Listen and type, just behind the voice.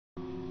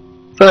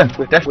So,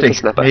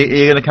 Defty, are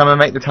you going to come and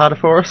make the Tada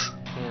for us?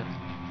 Yeah.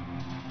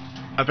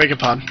 I beg your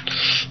pardon.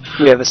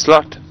 We have a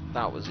slot.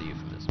 That was a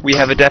euphemism. We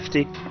have a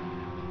Defty.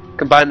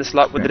 Combine the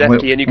slot with the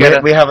Defty and you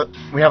get we have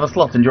a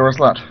slot and you're a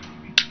slut.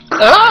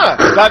 Ah!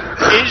 That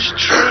is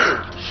true!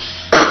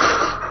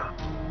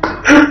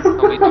 And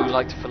we do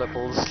like to fill up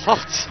all the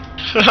slots.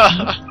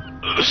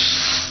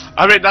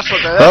 I mean, that's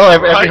what they're Oh, there,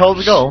 every right?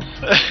 hole's a goal.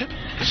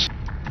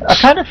 I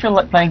kind of feel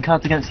like playing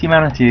Cards Against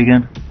Humanity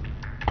again.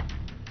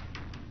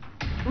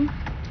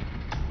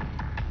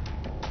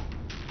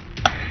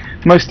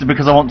 Mostly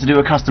because I want to do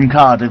a custom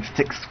card of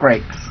 6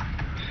 scrapes.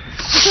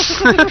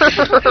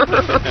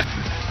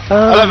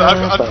 I love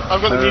it.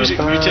 I've got the music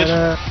muted.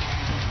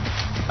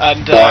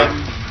 And,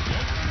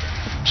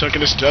 so I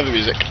can listen to other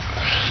music.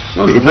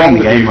 You're playing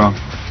the game wrong.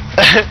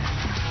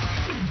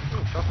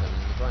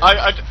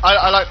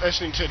 I like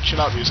listening to chill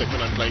out music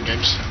when I'm playing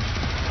games.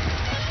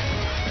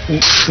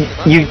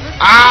 You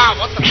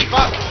what the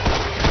fuck?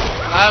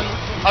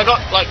 I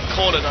got like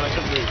cornered and I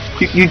couldn't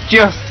move. you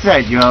just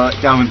said you are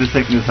down with the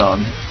sickness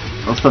on,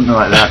 or something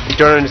like that. You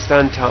don't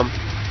understand, Tom.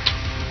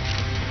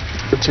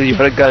 Until you've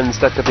got a gun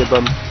stuck up your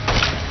bum.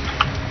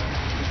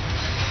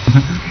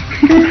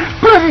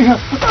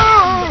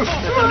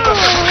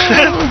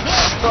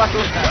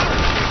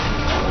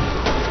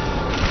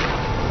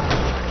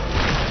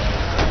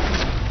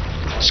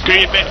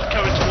 Screen bit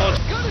coming towards.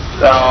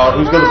 Oh,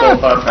 who's got a ball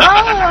pup?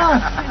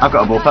 I've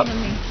got a ball pup.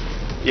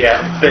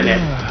 Yeah, bin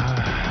it.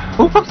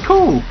 Ball pup's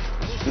cool.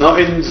 Not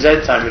in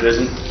Z time, it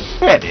isn't.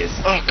 Yeah, it is.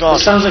 Oh god.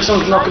 It sounds like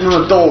someone's knocking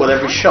on the door with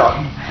every shot.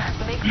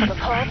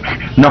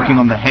 Knocking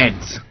on the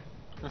heads.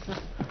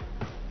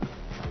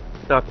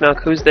 Knock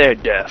knock, who's there,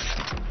 Deaf?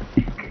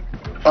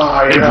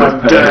 Oh,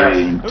 you're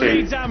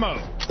dirty.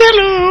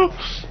 Hello!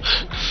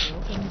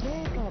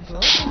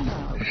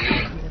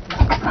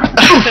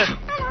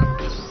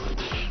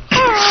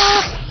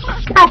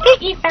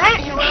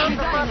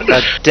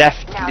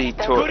 Deftly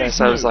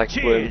sounds like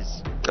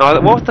words.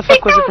 Oh, what the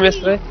fuck was it from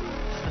yesterday?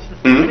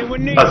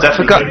 That's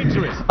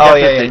definitely. Oh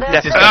yeah,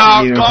 Definitely. Definitely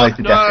Oh replaced god,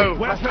 with no!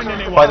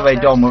 Defty. By the way,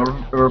 Dom, we're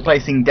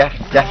replacing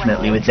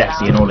definitely with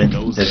Defty in all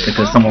instances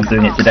because someone's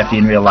doing it to Defty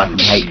in real life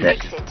and he hates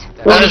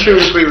it. Wasn't sure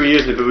if we were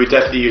using it, but we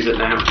definitely use it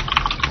now.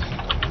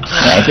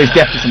 Yeah, so it's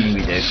definitely something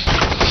we do.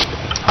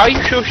 Are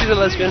you sure she's a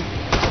lesbian?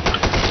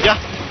 Yeah.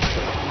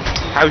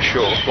 How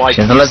sure? Like,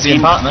 She's a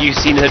lesbian partner. You've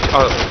seen her.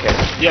 Oh, okay.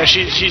 Yeah,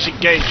 she's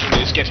engaged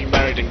and is getting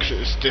married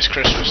this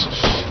Christmas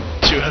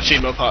to her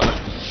female partner.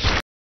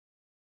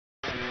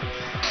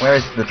 Where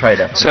is the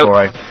trader? So,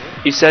 Before I...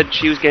 you said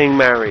she was getting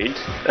married.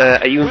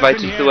 Are you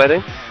invited to the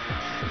wedding?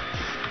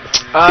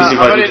 He's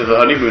invited to the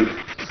honeymoon.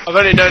 I've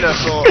only known her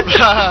for...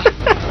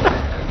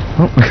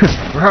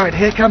 Right,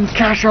 here comes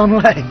cash on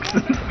legs.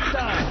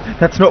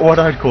 That's not what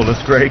I'd call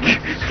us, Greg.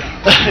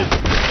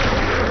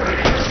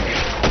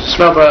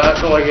 Smell, but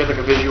that's all I get, like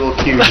a visual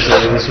cue to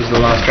say this was the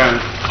last round.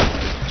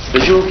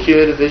 Visual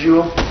cue to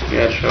visual?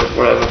 Yeah, sure,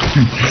 whatever.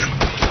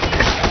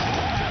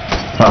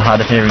 I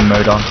had a hearing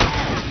mode on.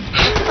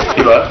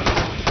 You what?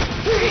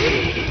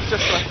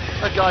 Just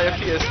a guy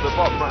appears in the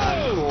bottom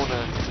right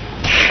corner.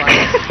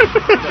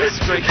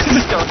 Straight to the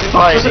skeleton.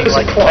 Hiding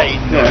like pain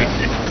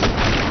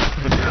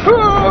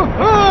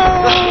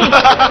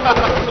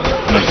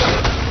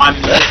I'm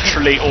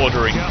literally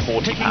ordering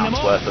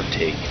 £40 worth of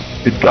tea.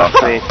 Good God.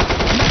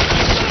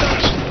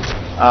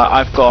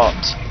 I've got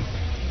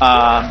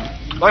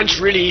Mine's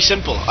really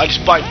simple. I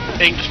just buy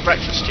English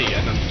breakfast tea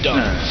and I'm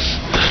done.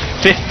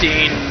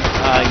 15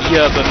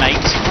 yerba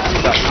mate,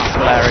 that sounds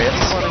hilarious.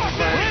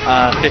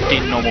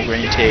 15 normal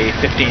green tea,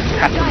 15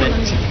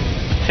 peppermint,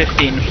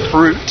 15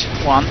 fruit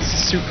ones,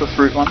 super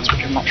fruit ones,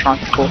 which I've not tried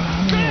before.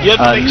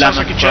 Yerba mate sounds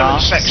like a German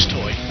lemongrass. sex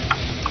toy.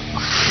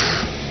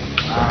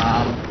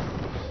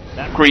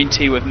 Green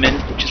tea with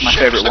mint, which is my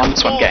favourite one,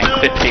 so I'm getting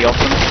 50 of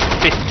them.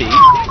 50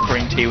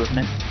 green tea with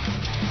mint.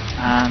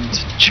 And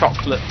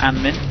chocolate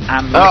and mint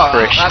and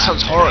licorice. That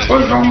sounds horrible.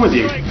 What's wrong with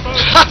you?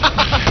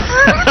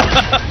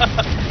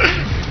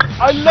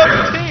 I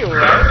love tea,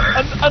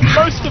 alright? And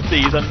most of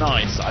these are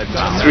nice, I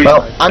found.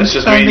 Well, I'm It's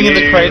just standing in the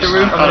menus. trader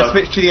room. I'm going to Oh.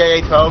 switch to the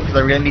AA12 because I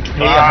really need to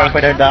pee. I hope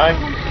I don't die.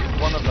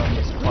 One of them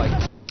is quite...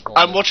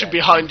 I'm watching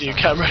behind you,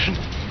 Cameron.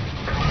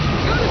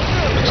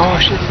 Oh,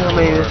 she's not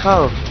me as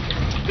well.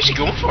 Who's he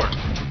going for?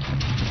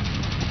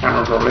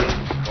 Camera probably.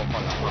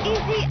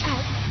 Easy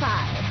as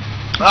 5.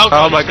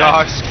 Oh my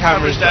gosh,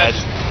 Cameron's dead.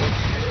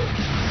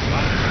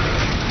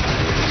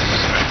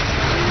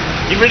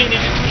 He really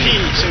needed to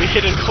pee, so he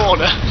hid in a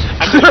corner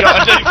and then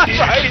got a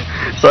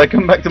So I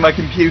come back to my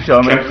computer.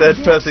 I'm in a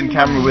third-person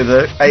camera with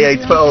a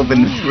AA12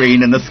 in the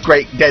screen and a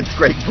dead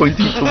scrape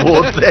pointing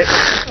towards it.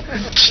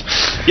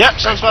 Yep,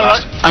 sounds about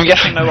right. I'm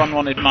guessing no one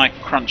wanted my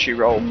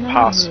Crunchyroll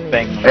pass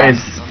thing.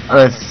 There's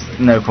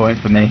no point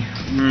for me.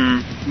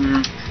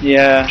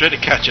 Yeah. Trying to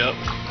catch up.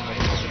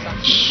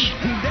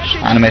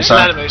 Anime It's an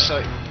site. anime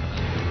site.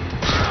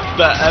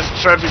 But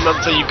for every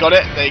month that you got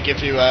it, they give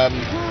you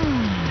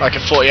like a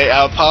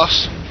 48-hour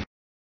pass.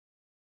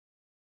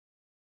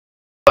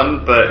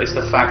 Fun, but it's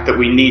the fact that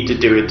we need to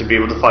do it to be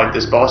able to fight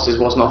this boss is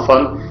what's not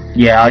fun.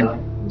 Yeah,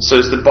 So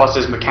it's the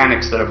boss's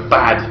mechanics that are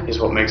bad is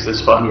what makes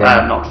this fun.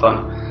 Yeah. Not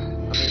fun.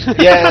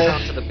 Yeah.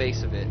 Down to the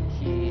base of it,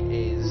 he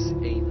is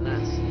a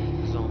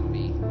nasty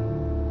zombie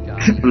guy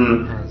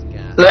who has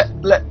gas.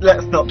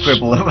 Let's not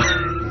quibble about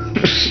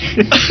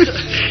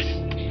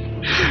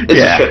It's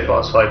a shit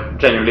boss fight.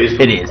 Genuinely,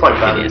 it's quite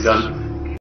badly done.